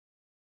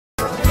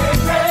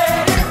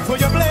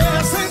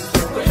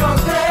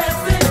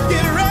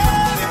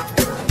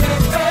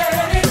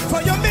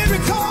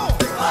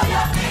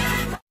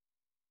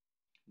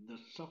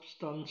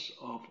Substance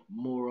of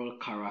moral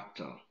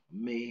character,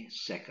 May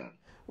 2nd.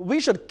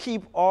 We should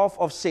keep off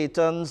of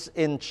Satan's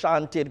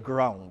enchanted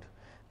ground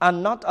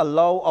and not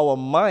allow our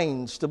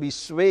minds to be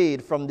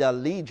swayed from the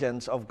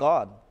allegiance of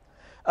God.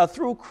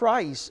 Through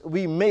Christ,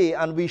 we may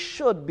and we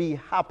should be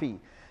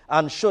happy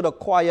and should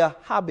acquire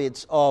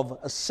habits of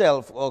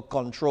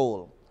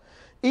self-control.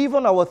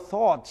 Even our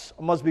thoughts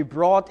must be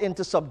brought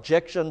into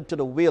subjection to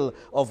the will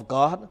of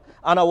God,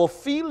 and our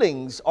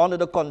feelings under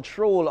the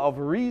control of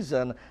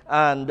reason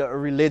and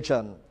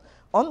religion.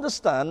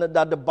 Understand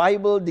that the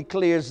Bible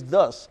declares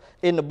thus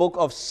in the book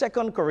of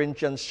 2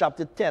 Corinthians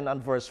chapter 10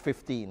 and verse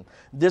 15.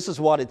 This is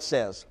what it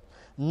says: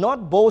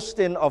 "Not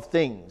boasting of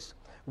things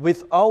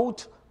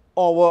without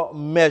our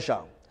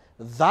measure,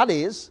 that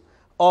is,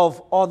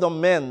 of other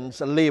men's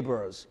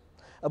labors,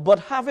 but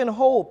having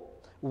hope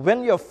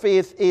when your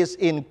faith is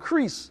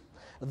increased,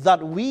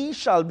 that we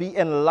shall be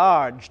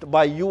enlarged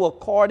by you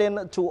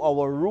according to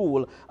our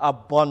rule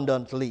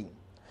abundantly."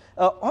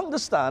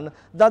 Understand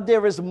that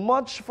there is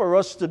much for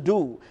us to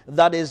do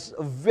that is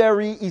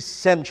very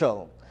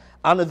essential,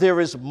 and there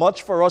is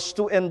much for us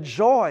to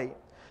enjoy.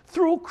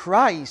 Through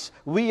Christ,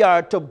 we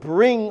are to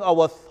bring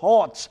our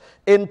thoughts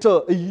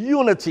into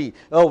unity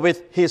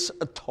with His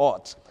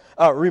thoughts.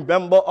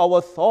 Remember, our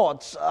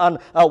thoughts and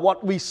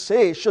what we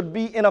say should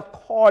be in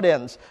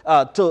accordance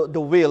to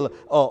the will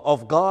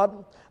of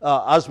God.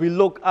 As we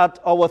look at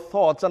our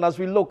thoughts and as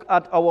we look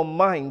at our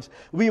minds,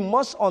 we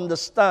must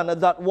understand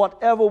that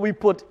whatever we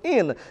put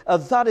in,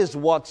 that is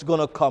what's going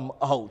to come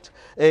out.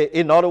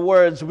 In other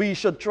words, we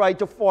should try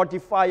to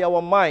fortify our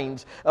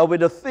minds with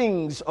the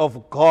things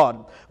of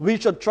God. We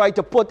should try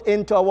to put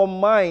into our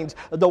minds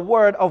the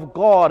Word of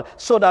God,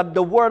 so that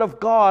the Word of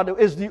God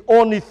is the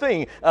only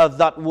thing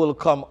that will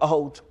come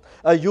out.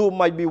 You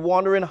might be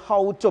wondering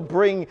how to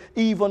bring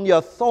even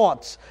your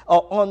thoughts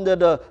under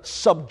the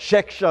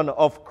subjection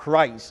of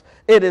Christ.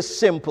 It is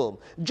simple.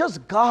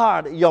 Just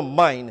guard your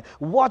mind.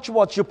 Watch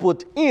what you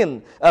put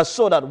in,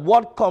 so that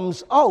what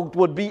comes out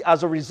would be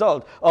as a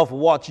result of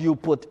what you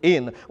put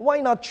in. Why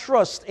not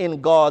trust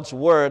in God's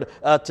word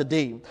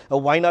today?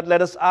 Why not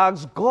let us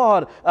ask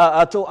God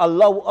to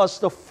allow us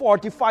to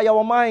fortify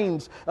our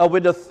minds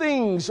with the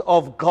things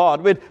of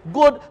God, with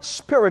good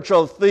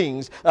spiritual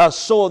things,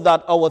 so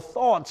that our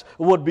thoughts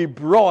would be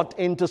brought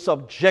into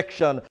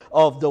subjection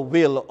of the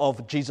will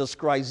of Jesus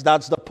Christ.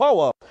 That's the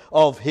power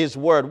of His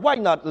word. Why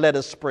not let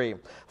us pray?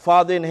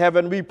 Father in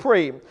heaven, we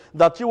pray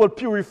that you will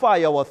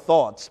purify our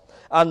thoughts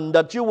and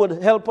that you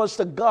would help us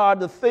to guard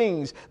the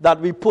things that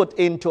we put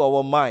into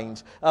our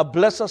minds.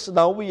 Bless us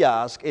now, we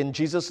ask, in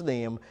Jesus'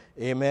 name,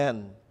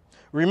 amen.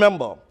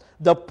 Remember,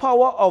 the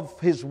power of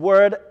His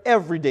word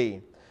every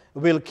day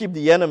will keep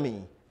the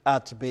enemy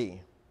at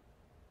bay.